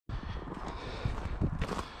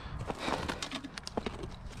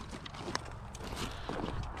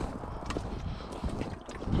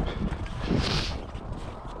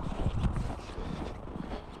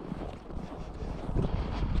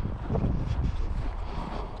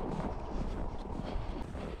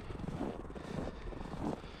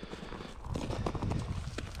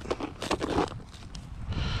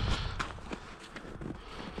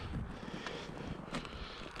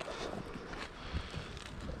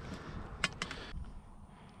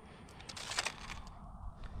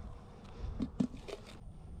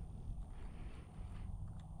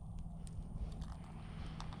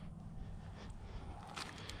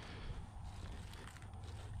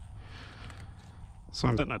So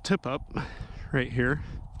I'm setting a tip up right here.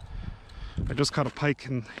 I just caught a pike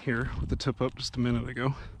in here with the tip up just a minute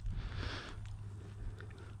ago.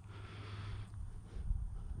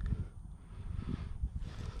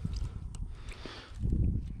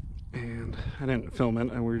 And I didn't film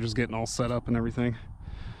it, and we were just getting all set up and everything.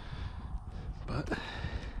 But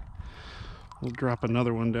we'll drop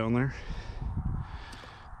another one down there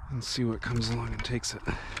and see what comes along and takes it.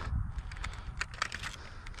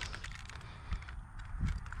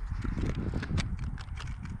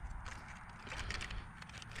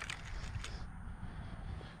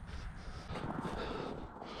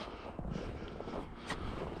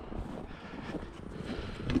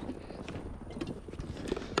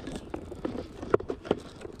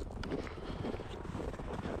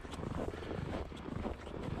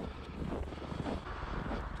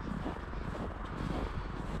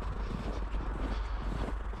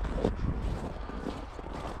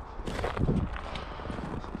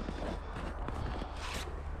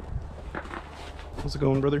 How's it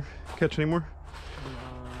going, brother? Catch any more?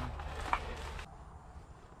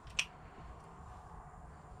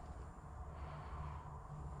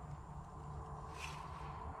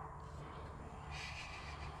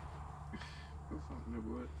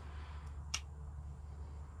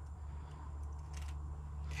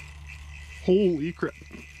 Holy crap.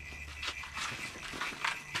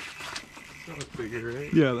 That was bigger,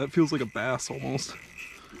 right? Yeah, that feels like a bass almost.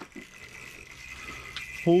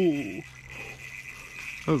 Oh,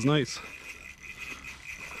 that was nice.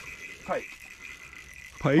 Pike.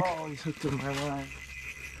 Pike? Oh, he's hooked in my line.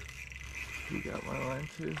 You got my line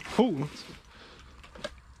too. Oh,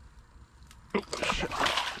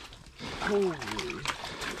 Holy.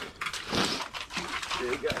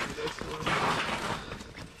 Yeah, got this one.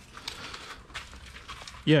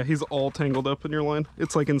 yeah, he's all tangled up in your line.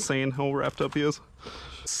 It's like insane how wrapped up he is.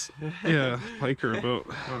 Yeah, pike or a boat.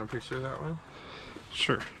 You want a picture of that one?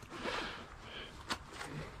 Sure.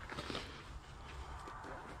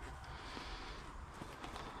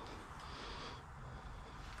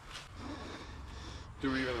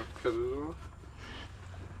 Do we even have to cut it off?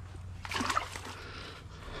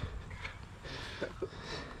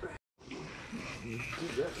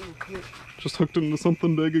 Just hooked into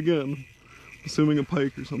something big again. Assuming a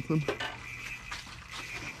pike or something.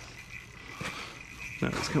 Now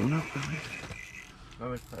it's coming up.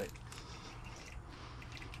 Another pike.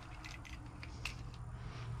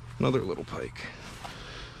 Another little pike.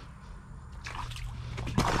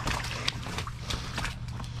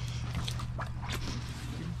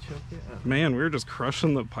 Man, we were just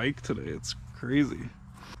crushing the pike today. It's crazy.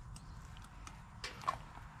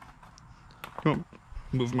 You want to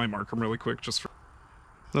move my marker really quick just for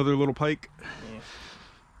another little pike? Yeah.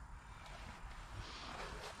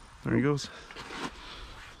 There he goes.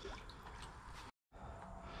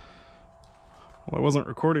 Well, I wasn't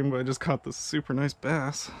recording, but I just caught this super nice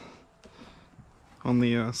bass on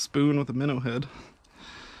the spoon with a minnow head.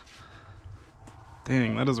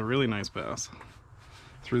 Dang, that is a really nice bass.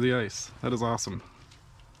 Through the ice. That is awesome.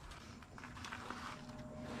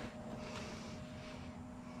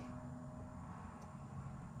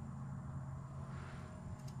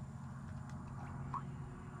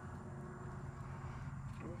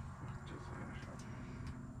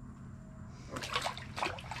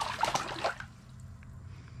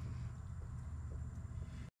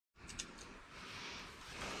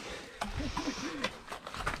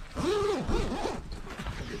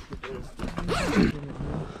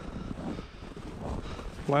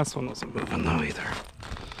 Last one wasn't moving though either.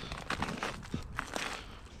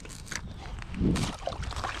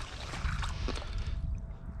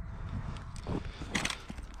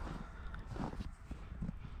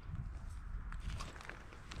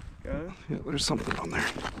 Got it? Yeah, there's something on there.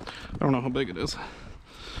 I don't know how big it is.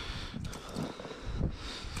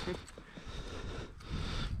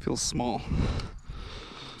 Feels small.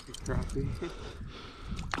 Crappie.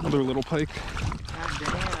 Another little pike.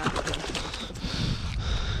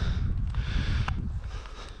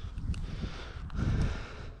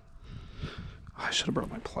 I should have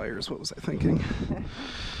brought my pliers. What was I thinking?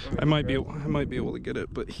 I might be able to get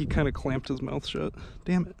it, but he kind of clamped his mouth shut.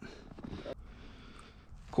 Damn it.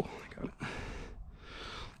 Cool, I got it.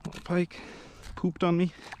 Little pike pooped on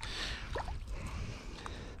me.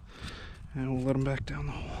 And we'll let him back down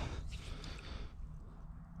the hole.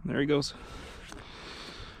 There he goes.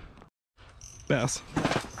 Bass.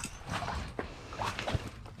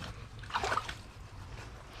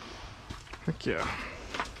 Heck yeah.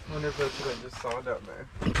 I wonder if that's what I just saw down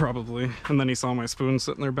there. Probably. And then he saw my spoon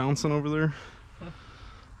sitting there bouncing over there.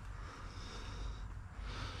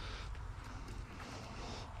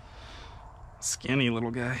 Skinny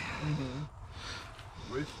little guy.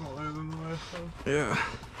 Mm-hmm. Way smaller than the last one. Yeah.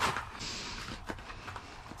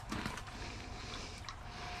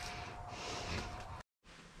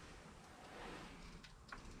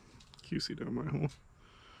 QC down my hole. Down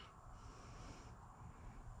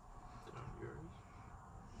yours.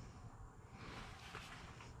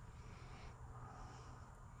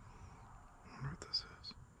 I wonder what this is.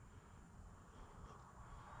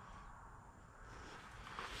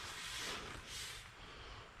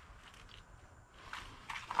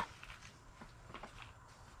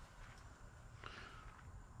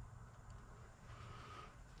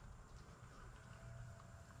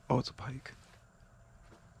 Oh, it's a pike.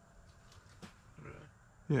 Really?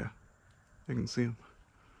 Yeah, I can see him.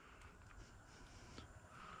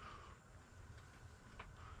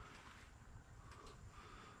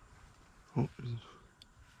 Oh, there's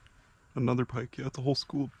another pike. Yeah, it's a whole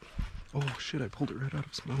school. Oh shit, I pulled it right out of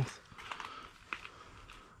his mouth.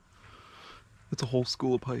 It's a whole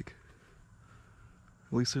school of pike.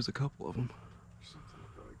 At least there's a couple of them. Something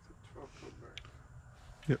about like the 12-foot mark.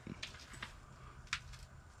 Yep.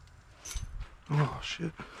 Oh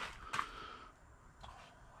shit.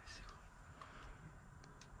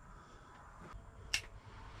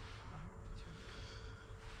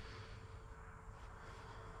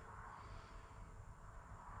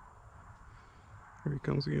 Here he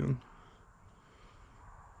comes again.